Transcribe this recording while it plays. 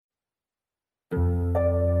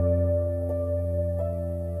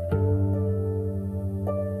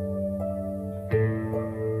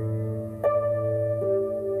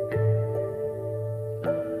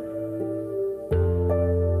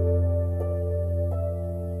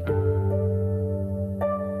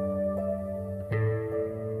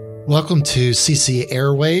Welcome to CC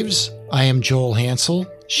Airwaves. I am Joel Hansel.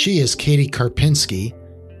 She is Katie Karpinski.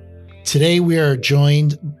 Today we are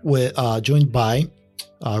joined by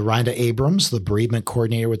Rhonda Abrams, the bereavement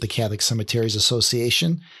coordinator with the Catholic Cemeteries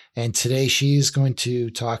Association. And today she's going to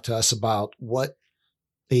talk to us about what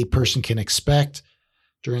a person can expect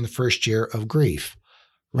during the first year of grief.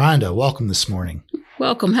 Rhonda, welcome this morning.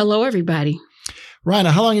 Welcome. Hello, everybody.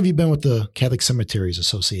 Rhonda, how long have you been with the Catholic Cemeteries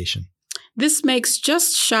Association? This makes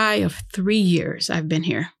just shy of 3 years I've been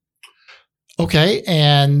here. Okay.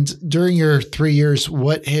 And during your 3 years,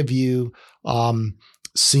 what have you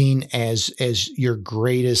seen as your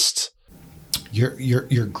greatest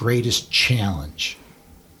your greatest challenge?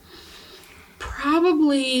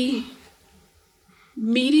 Probably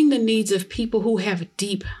meeting the needs of people who have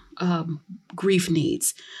deep grief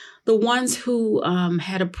needs. The ones who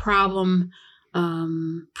had a problem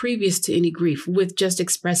previous to any grief with just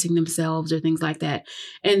expressing themselves or things like that.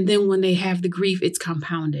 And then when they have the grief, it's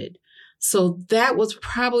compounded. So that was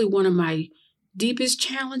probably one of my deepest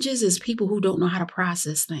challenges, is people who don't know how to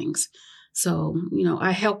process things. So,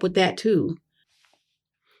 I help with that too.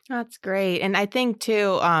 That's great. And I think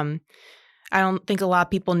too, I don't think a lot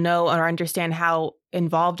of people know or understand how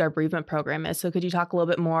involved our bereavement program is. So could you talk a little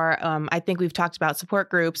bit more? I think we've talked about support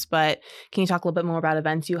groups, but can you talk a little bit more about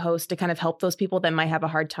events you host to kind of help those people that might have a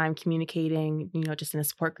hard time communicating, just in a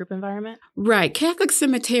support group environment? Right. Catholic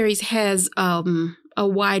Cemeteries has a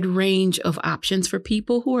wide range of options for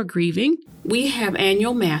people who are grieving. We have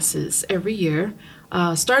annual masses every year,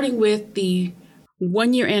 starting with the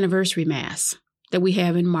 1-year anniversary mass that we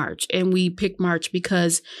have in March. And we pick March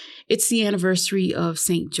because it's the anniversary of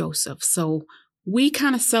St. Joseph. So we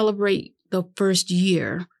kind of celebrate the first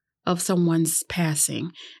year of someone's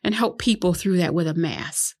passing and help people through that with a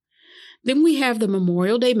mass. Then we have the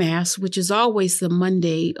Memorial Day Mass, which is always the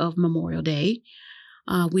Monday of Memorial Day.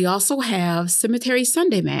 We also have Cemetery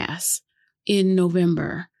Sunday Mass in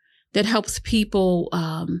November that helps people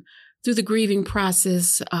through the grieving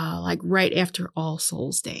process, like right after All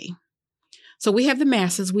Souls Day. So we have the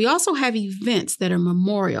masses. We also have events that are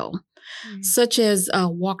memorial, such as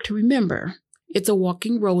Walk to Remember. It's a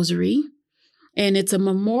walking rosary, and it's a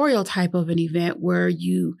memorial type of an event where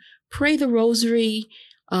you pray the rosary,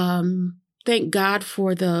 thank God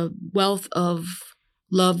for the wealth of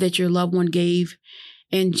love that your loved one gave,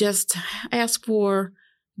 and just ask for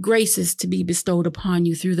graces to be bestowed upon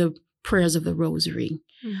you through the prayers of the rosary.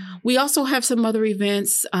 Mm-hmm. We also have some other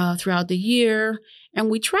events throughout the year, and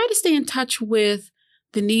we try to stay in touch with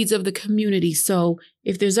the needs of the community. So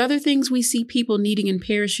if there's other things we see people needing in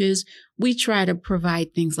parishes, we try to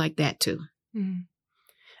provide things like that too. Mm-hmm.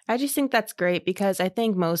 I just think that's great, because I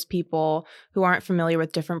think most people who aren't familiar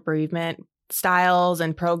with different bereavement styles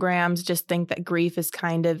and programs just think that grief is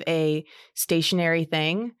kind of a stationary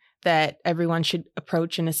thing that everyone should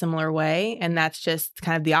approach in a similar way. And that's just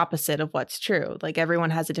kind of the opposite of what's true. Like,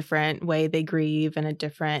 everyone has a different way they grieve and a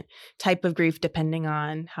different type of grief depending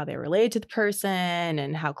on how they related to the person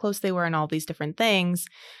and how close they were and all these different things,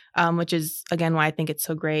 which is, again, why I think it's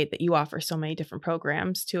so great that you offer so many different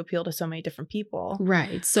programs to appeal to so many different people.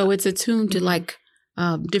 Right. So it's attuned to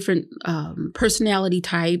different personality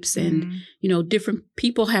types, and different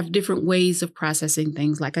people have different ways of processing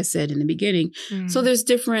things, like I said in the beginning. So there's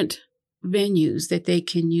different venues that they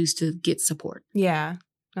can use to get support. Yeah,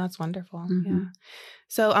 that's wonderful. Yeah.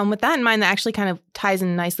 So with that in mind, that actually kind of ties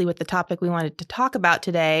in nicely with the topic we wanted to talk about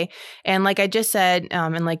today. And like I just said,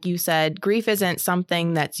 and like you said, grief isn't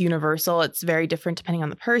something that's universal. It's very different depending on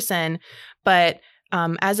the person. But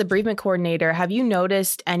as a bereavement coordinator, have you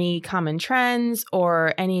noticed any common trends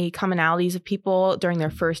or any commonalities of people during their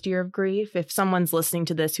first year of grief? If someone's listening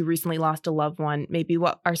to this who recently lost a loved one, maybe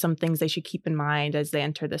what are some things they should keep in mind as they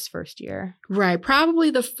enter this first year? Right.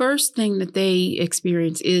 Probably the first thing that they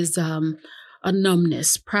experience is a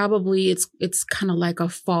numbness. Probably it's kind of like a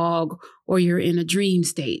fog, or you're in a dream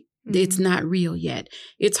state. It's not real yet.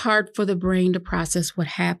 It's hard for the brain to process what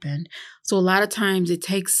happened. So a lot of times it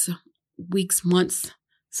takes weeks, months,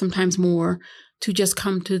 sometimes more, to just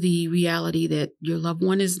come to the reality that your loved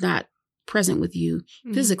one is not present with you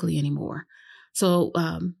physically anymore. So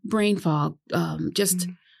brain fog, just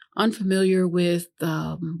unfamiliar with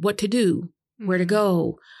what to do, where to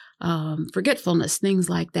go, forgetfulness, things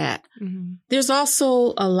like that. There's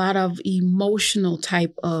also a lot of emotional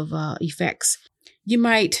type of effects. You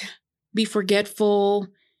might be forgetful.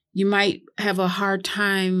 You might have a hard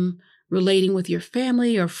time relating with your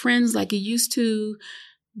family or friends like you used to.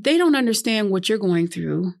 They don't understand what you're going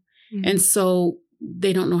through. And so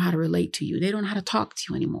they don't know how to relate to you. They don't know how to talk to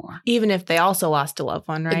you anymore. Even if they also lost a loved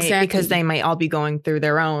one, right? Exactly. Because they might all be going through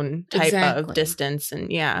their own type of distance.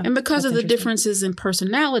 And And because of the differences in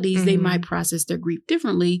personalities, they might process their grief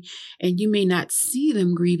differently. And you may not see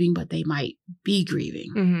them grieving, but they might be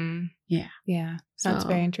grieving. Yeah. Sounds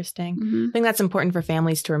very interesting. I think that's important for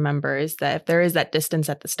families to remember, is that if there is that distance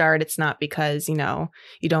at the start, it's not because, you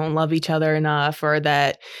don't love each other enough or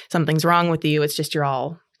that something's wrong with you. It's just you're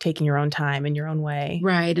all taking your own time in your own way.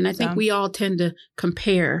 Right. And I think we all tend to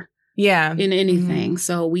compare in anything.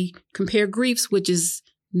 So we compare griefs, which is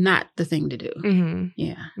not the thing to do.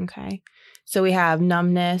 Yeah. Okay. So we have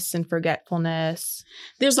numbness and forgetfulness.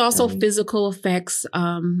 There's also physical effects.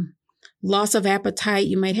 Loss of appetite.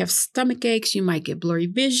 You might have stomach aches. You might get blurry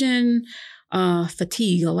vision,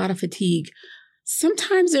 fatigue, a lot of fatigue.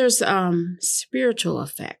 Sometimes there's spiritual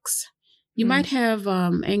effects. You might have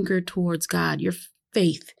anger towards God. Your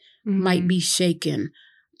faith might be shaken.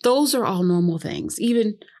 Those are all normal things.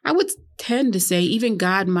 Even, I would tend to say, even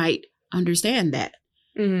God might understand that,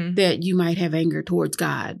 that you might have anger towards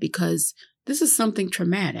God, because this is something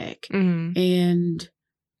traumatic. And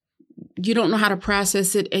you don't know how to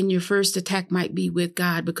process it, and your first attack might be with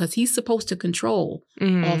God, because he's supposed to control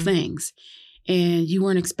all things, and you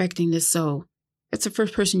weren't expecting this. So it's the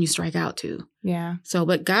first person you strike out to. Yeah. So,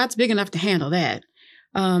 but God's big enough to handle that.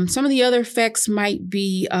 Some of the other effects might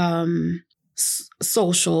be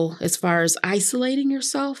social, as far as isolating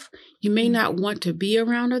yourself. You may not want to be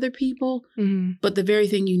around other people, but the very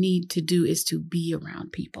thing you need to do is to be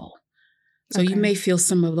around people. So you may feel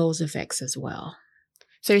some of those effects as well.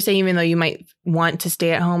 So you're saying even though you might want to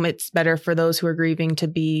stay at home, it's better for those who are grieving to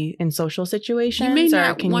be in social situations? You may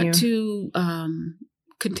not want to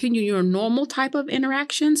continue your normal type of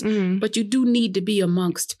interactions, but you do need to be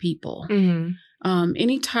amongst people.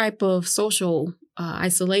 Any type of social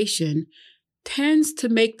isolation tends to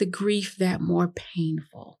make the grief that more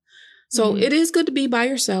painful. So it is good to be by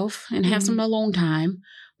yourself and have some alone time.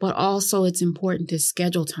 But also it's important to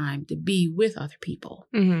schedule time to be with other people,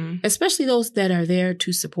 especially those that are there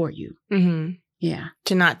to support you. Yeah.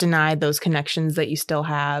 To not deny those connections that you still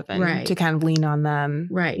have, and to kind of lean on them.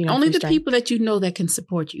 Right. Only the people that you know that can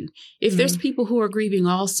support you. If there's people who are grieving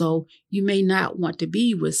also, you may not want to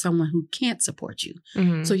be with someone who can't support you.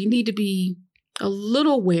 So you need to be a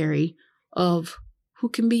little wary of who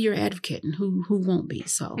can be your advocate and who won't be.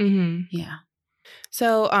 So, yeah.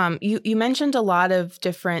 So you mentioned a lot of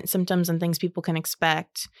different symptoms and things people can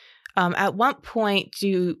expect. At what point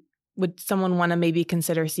would someone want to maybe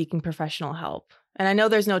consider seeking professional help? And I know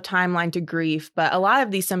there's no timeline to grief, but a lot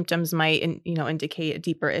of these symptoms might indicate a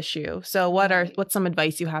deeper issue. So what's some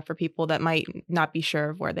advice you have for people that might not be sure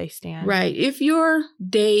of where they stand? Right. If your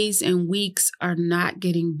days and weeks are not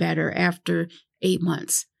getting better after 8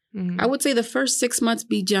 months, I would say the first 6 months,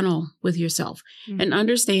 be gentle with yourself and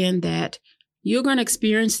understand that you're going to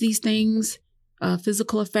experience these things,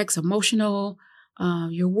 physical effects, emotional.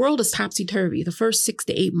 Your world is topsy-turvy the first 6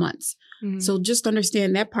 to 8 months. So just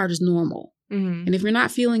understand that part is normal. And if you're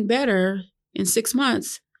not feeling better in 6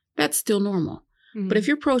 months, that's still normal. But if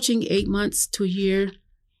you're approaching 8 months to a year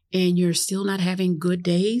and you're still not having good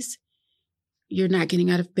days, you're not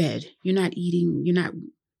getting out of bed, you're not eating, you're not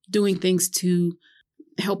doing things to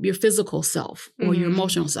help your physical self or your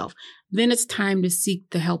emotional self, then it's time to seek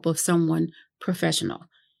the help of someone professional.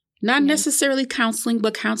 Not necessarily counseling,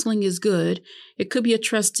 but counseling is good. It could be a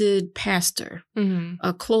trusted pastor,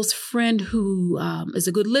 a close friend who is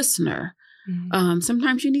a good listener.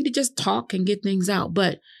 Sometimes you need to just talk and get things out.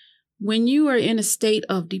 But when you are in a state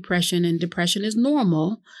of depression, and depression is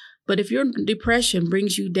normal, but if your depression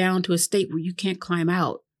brings you down to a state where you can't climb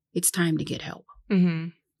out, it's time to get help.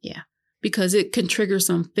 Yeah, because it can trigger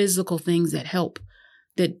some physical things that help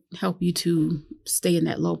you to stay in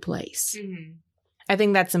that low place. I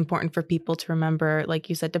think that's important for people to remember. Like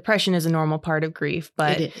you said, depression is a normal part of grief,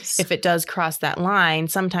 but if it does cross that line,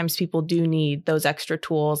 sometimes people do need those extra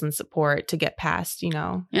tools and support to get past,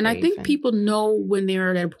 And I think people know when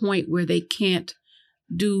they're at a point where they can't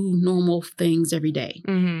do normal things every day.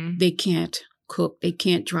 They can't cook, they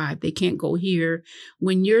can't drive, they can't go here.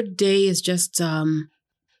 When your day is just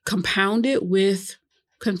compounded with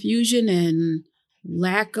confusion and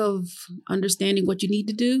lack of understanding what you need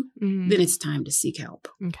to do, then it's time to seek help.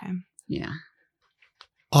 Okay. Yeah.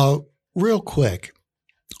 Real quick,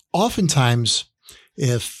 oftentimes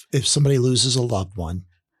if somebody loses a loved one,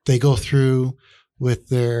 they go through with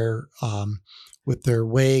their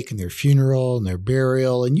wake and their funeral and their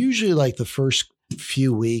burial, and usually like the first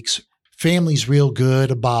few weeks, family's real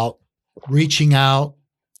good about reaching out,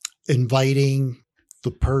 inviting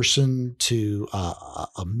the person to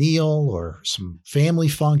a meal or some family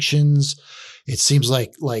functions. It seems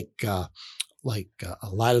like a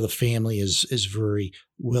lot of the family is very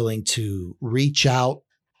willing to reach out,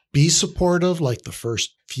 be supportive like the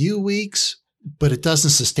first few weeks, but it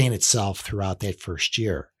doesn't sustain itself throughout that first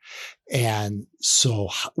year. And so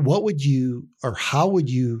what would you, or how would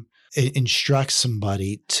you instruct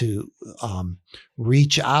somebody to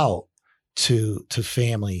reach out to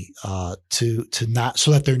family, to not,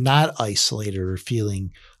 so that they're not isolated or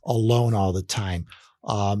feeling alone all the time?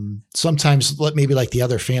 Sometimes maybe like the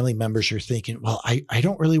other family members are thinking, well, I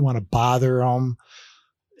don't really want to bother them,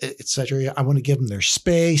 et cetera. I want to give them their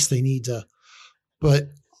space. They need to, but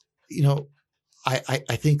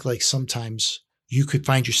I think like sometimes you could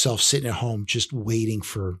find yourself sitting at home just waiting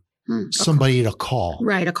for somebody to call.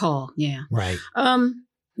 Right. A call. Yeah. Right.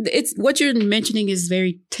 It's what you're mentioning is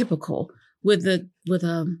very typical with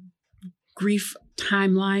a grief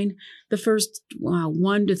timeline. The first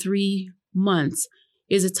 1 to 3 months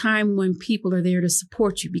is a time when people are there to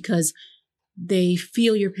support you because they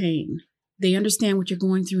feel your pain. They understand what you're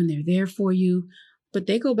going through and they're there for you, but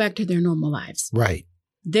they go back to their normal lives. Right.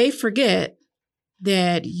 They forget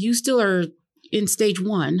that you still are in stage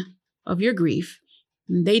 1 of your grief.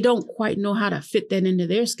 They don't quite know how to fit that into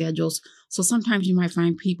their schedules. So sometimes you might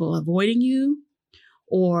find people avoiding you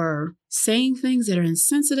or saying things that are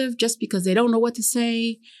insensitive just because they don't know what to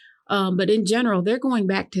say. But in general, they're going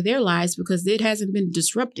back to their lives because it hasn't been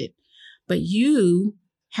disrupted. But you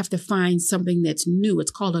have to find something that's new.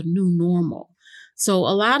 It's called a new normal. So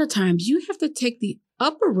a lot of times you have to take the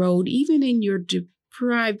upper road, even in your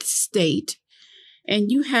deprived state,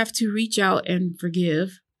 and you have to reach out and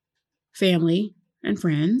forgive family and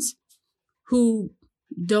friends who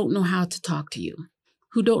don't know how to talk to you,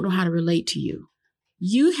 who don't know how to relate to you.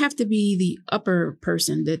 You have to be the upper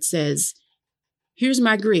person that says, here's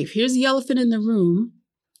my grief. Here's the elephant in the room.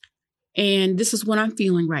 And this is what I'm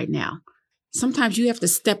feeling right now. Sometimes you have to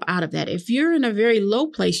step out of that. If you're in a very low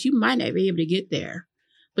place, you might not be able to get there.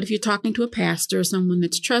 But if you're talking to a pastor or someone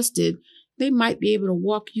that's trusted, they might be able to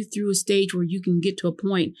walk you through a stage where you can get to a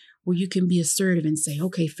point where you can be assertive and say,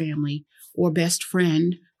 okay, family or best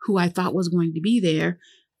friend who I thought was going to be there,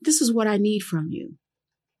 this is what I need from you.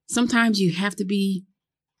 Sometimes you have to be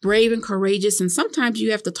brave and courageous. And sometimes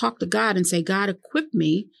you have to talk to God and say, God, equip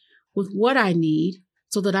me with what I need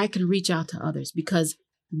so that I can reach out to others because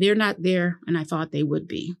they're not there and I thought they would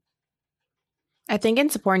be. I think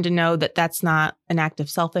it's important to know that that's not an act of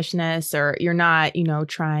selfishness or you're not,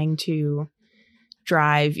 trying to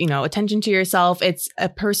drive, attention to yourself. It's a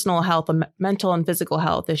personal health, a mental and physical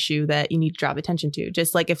health issue that you need to drive attention to.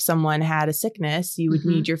 Just like if someone had a sickness, you would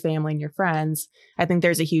need your family and your friends. I think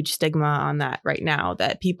there's a huge stigma on that right now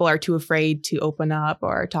that people are too afraid to open up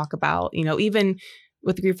or talk about, even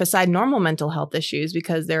with grief aside, normal mental health issues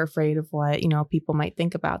because they're afraid of what, people might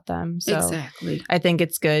think about them. So exactly. I think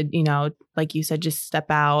it's good, like you said, just step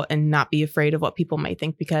out and not be afraid of what people might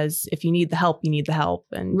think, because if you need the help, you need the help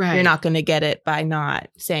and you're not going to get it by not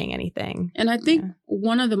saying anything. And I think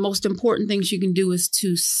one of the most important things you can do is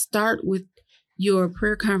to start with your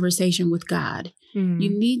prayer conversation with God. Mm-hmm. You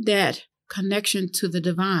need that connection to the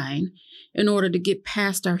divine in order to get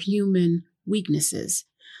past our human weaknesses.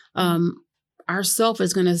 Our self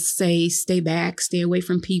is going to say, stay back, stay away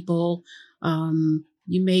from people. You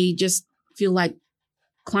may just feel like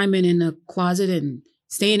climbing in a closet and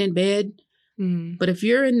staying in bed. Mm. But if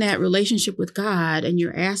you're in that relationship with God and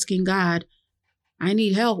you're asking God, I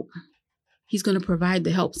need help, He's going to provide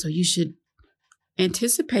the help. So you should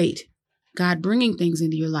anticipate God bringing things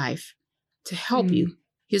into your life to help you.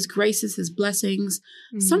 His graces, His blessings.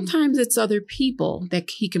 Mm. Sometimes it's other people that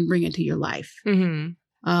He can bring into your life.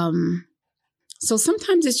 Mm-hmm. So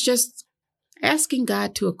sometimes it's just asking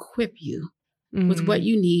God to equip you with what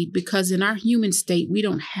you need, because in our human state, we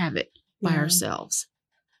don't have it by ourselves.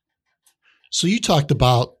 So you talked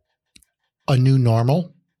about a new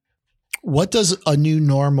normal. What does a new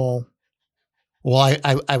normal, well,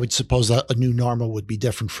 I would suppose that a new normal would be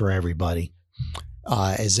different for everybody,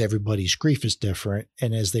 as everybody's grief is different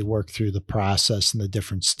and as they work through the process and the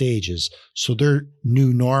different stages. So their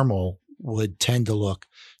new normal would tend to look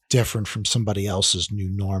different from somebody else's new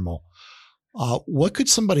normal. What could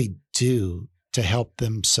somebody do to help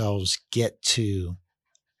themselves get to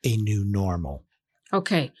a new normal?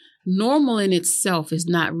 Okay. Normal in itself is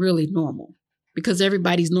not really normal because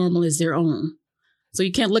everybody's normal is their own. So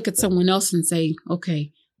you can't look at someone else and say,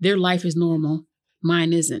 okay, their life is normal,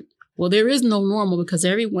 mine isn't. Well, there is no normal because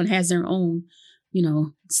everyone has their own,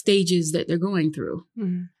 stages that they're going through.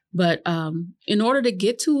 Mm-hmm. But in order to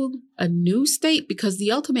get to a new state, because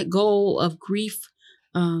the ultimate goal of grief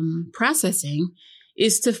processing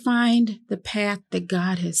is to find the path that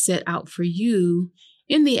God has set out for you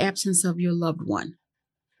in the absence of your loved one.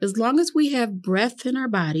 As long as we have breath in our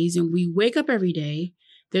bodies and we wake up every day,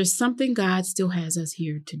 there's something God still has us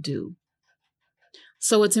here to do.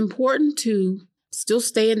 So it's important to still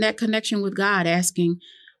stay in that connection with God, asking,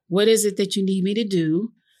 what is it that you need me to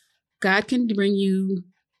do? God can bring you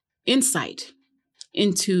insight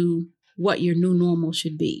into what your new normal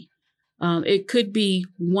should be. It could be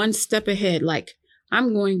one step ahead, like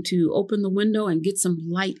I'm going to open the window and get some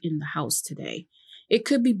light in the house today. It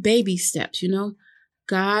could be baby steps,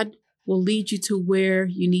 God will lead you to where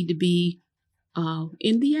you need to be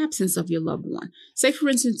in the absence of your loved one. Say, for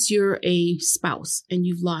instance, you're a spouse and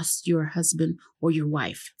you've lost your husband or your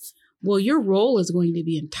wife. Well, your role is going to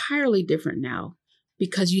be entirely different now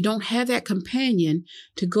because you don't have that companion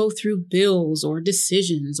to go through bills or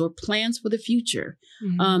decisions or plans for the future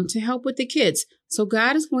to help with the kids. So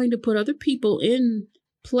God is going to put other people in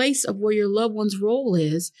place of where your loved one's role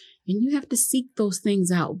is, and you have to seek those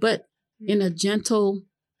things out, but in a gentle,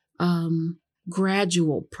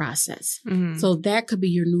 gradual process. So that could be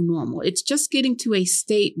your new normal. It's just getting to a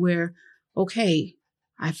state where, okay,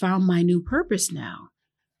 I found my new purpose now.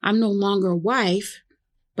 I'm no longer a wife,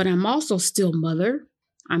 but I'm also still mother.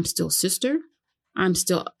 I'm still sister. I'm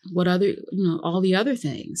still all the other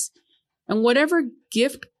things. And whatever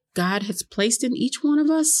gift God has placed in each one of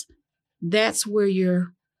us, that's where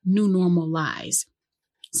your new normal lies.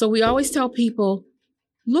 So we always tell people,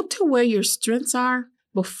 look to where your strengths are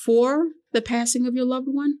before the passing of your loved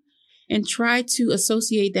one and try to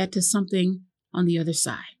associate that to something on the other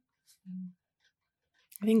side.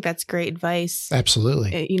 I think that's great advice.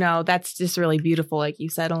 Absolutely. That's just really beautiful. Like you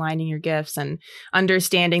said, aligning your gifts and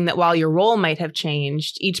understanding that while your role might have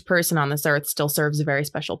changed, each person on this earth still serves a very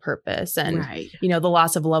special purpose. And, the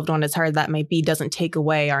loss of a loved one, as hard as that may be, doesn't take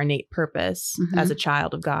away our innate purpose as a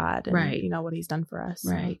child of God. And, what he's done for us.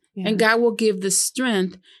 Right. So, yeah. And God will give the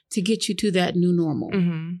strength to get you to that new normal.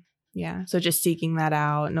 Yeah. So just seeking that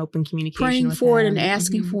out and open communication. Praying with for him. it and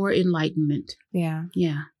asking for enlightenment. Yeah.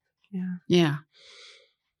 Yeah.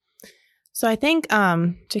 So I think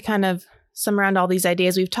to kind of sum around all these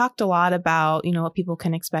ideas, we've talked a lot about, what people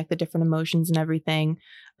can expect, the different emotions and everything.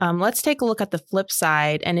 Let's take a look at the flip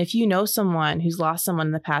side. And if you know someone who's lost someone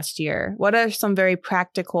in the past year, what are some very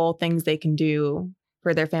practical things they can do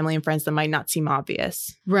for their family and friends that might not seem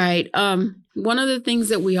obvious? Right. One of the things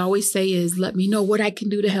that we always say is, let me know what I can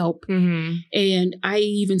do to help. And I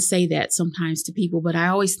even say that sometimes to people, but I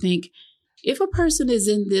always think if a person is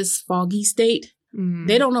in this foggy state,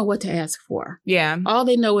 they don't know what to ask for. Yeah. All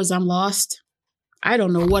they know is I'm lost. I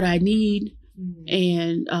don't know what I need.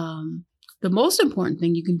 And the most important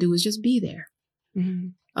thing you can do is just be there.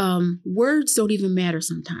 Words don't even matter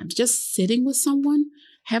sometimes. Just sitting with someone,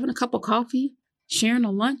 having a cup of coffee, sharing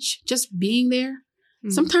a lunch, just being there.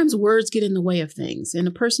 Sometimes words get in the way of things, and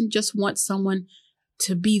a person just wants someone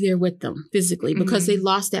to be there with them physically because they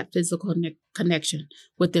lost that physical connection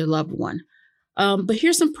with their loved one. But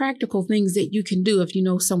here's some practical things that you can do if you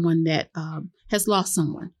know someone that has lost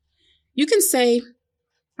someone. You can say,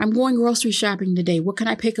 I'm going grocery shopping today. What can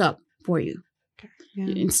I pick up for you? Yeah.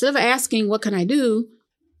 Instead of asking, what can I do?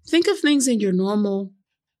 Think of things in your normal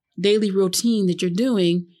daily routine that you're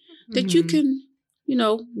doing that you can,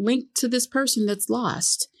 link to this person that's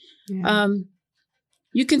lost. Yeah.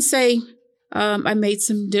 You can say, I made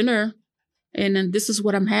some dinner and then this is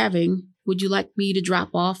what I'm having. Would you like me to drop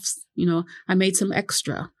off? I made some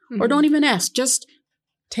extra. Or don't even ask. Just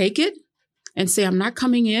take it and say, I'm not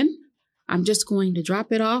coming in. I'm just going to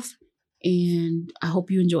drop it off and I hope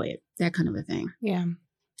you enjoy it. That kind of a thing. Yeah.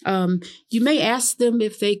 You may ask them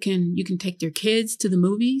if you can take their kids to the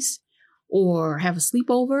movies or have a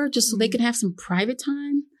sleepover just so they can have some private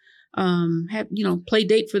time. Play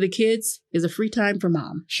date for the kids is a free time for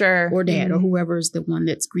mom. Sure. Or dad or whoever is the one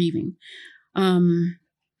that's grieving.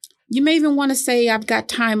 You may even want to say, I've got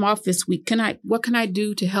time off this week. What can I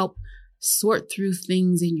do to help sort through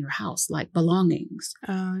things in your house, like belongings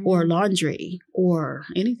or laundry or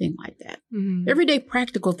anything like that? Everyday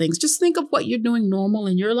practical things. Just think of what you're doing normal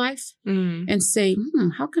in your life and say,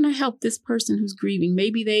 how can I help this person who's grieving?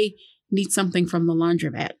 Maybe they need something from the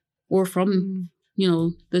laundromat or from,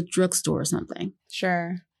 the drugstore or something.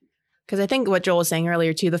 Sure. Because I think what Joel was saying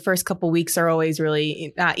earlier, too, the first couple weeks are always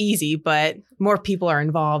really not easy, but more people are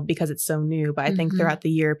involved because it's so new. But I think throughout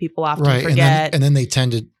the year, people often forget. And then they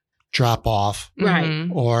tend to drop off. Right.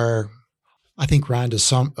 Or I think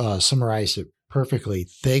Rhonda summarized it perfectly.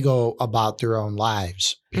 They go about their own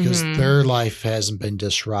lives because their life hasn't been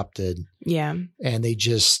disrupted. Yeah. And they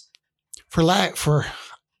just, for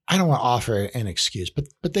I don't want to offer an excuse,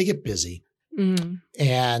 but they get busy. Mm-hmm.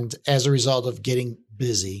 And as a result of getting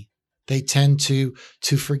busy, they tend to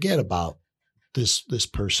forget about this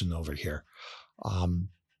person over here.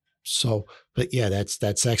 But yeah,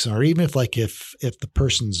 that's excellent. Or even if the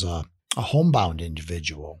person's a homebound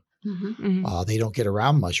individual, they don't get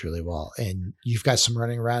around much really well, and you've got some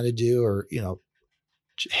running around to do, or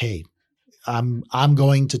hey, I'm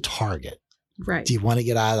going to Target. Right. Do you want to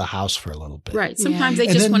get out of the house for a little bit? Right. Sometimes they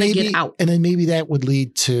just want to get out. And then maybe that would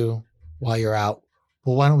lead to, while you're out,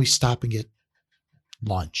 well, why don't we stop and get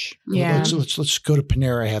lunch? Yeah. Let's go to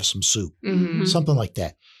Panera, have some soup, something like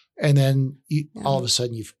that. And then all of a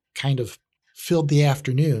sudden you've kind of filled the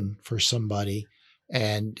afternoon for somebody,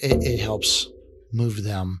 and it helps move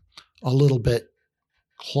them a little bit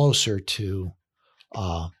closer to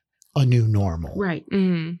a new normal. Right.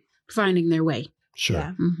 Finding their way.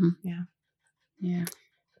 Sure. Yeah. Yeah.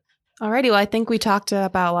 Alrighty. Well, I think we talked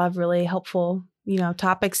about a lot of really helpful,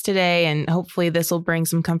 topics today, and hopefully this will bring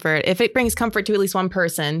some comfort. If it brings comfort to at least one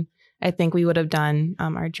person, I think we would have done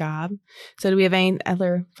our job. So do we have any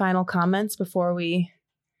other final comments before we?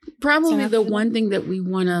 Probably the one thing that we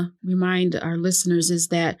want to remind our listeners is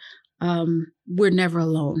that we're never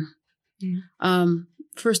alone.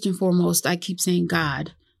 First and foremost, I keep saying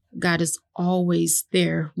God. God is always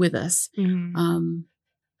there with us.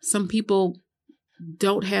 Some people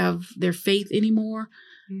don't have their faith anymore,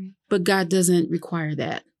 but God doesn't require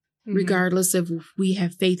that. Regardless of if we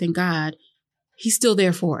have faith in God, He's still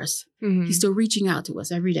there for us. He's still reaching out to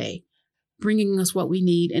us every day, bringing us what we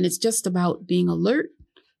need. And it's just about being alert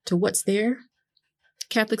to what's there.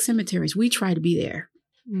 Catholic cemeteries, we try to be there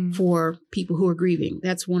for people who are grieving.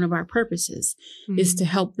 That's one of our purposes, is to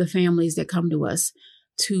help the families that come to us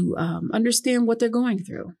to understand what they're going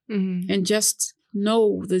through and just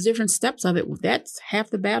know the different steps of it. That's half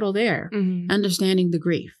the battle there, understanding the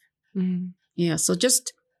grief. Yeah, so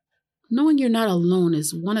just knowing you're not alone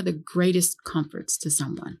is one of the greatest comforts to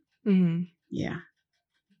someone. Yeah.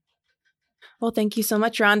 Well, thank you so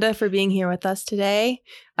much, Rhonda, for being here with us today.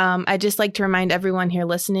 I'd just like to remind everyone here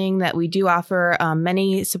listening that we do offer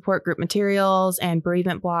many support group materials and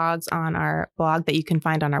bereavement blogs on our blog that you can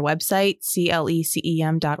find on our website,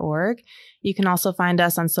 clecem.org. You can also find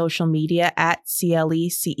us on social media at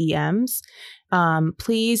CLECEMs.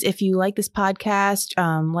 Please, if you like this podcast,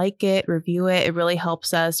 like it, review it. It really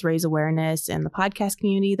helps us raise awareness in the podcast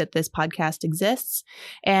community that this podcast exists.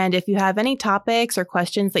 And if you have any topics or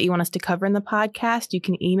questions that you want us to cover in the podcast, you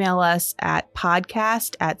can email us at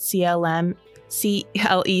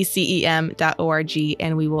podcast@clecem.org,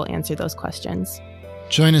 and we will answer those questions.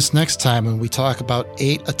 Join us next time when we talk about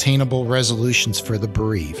 8 attainable resolutions for the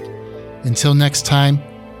bereaved. Until next time,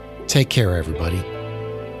 take care, everybody.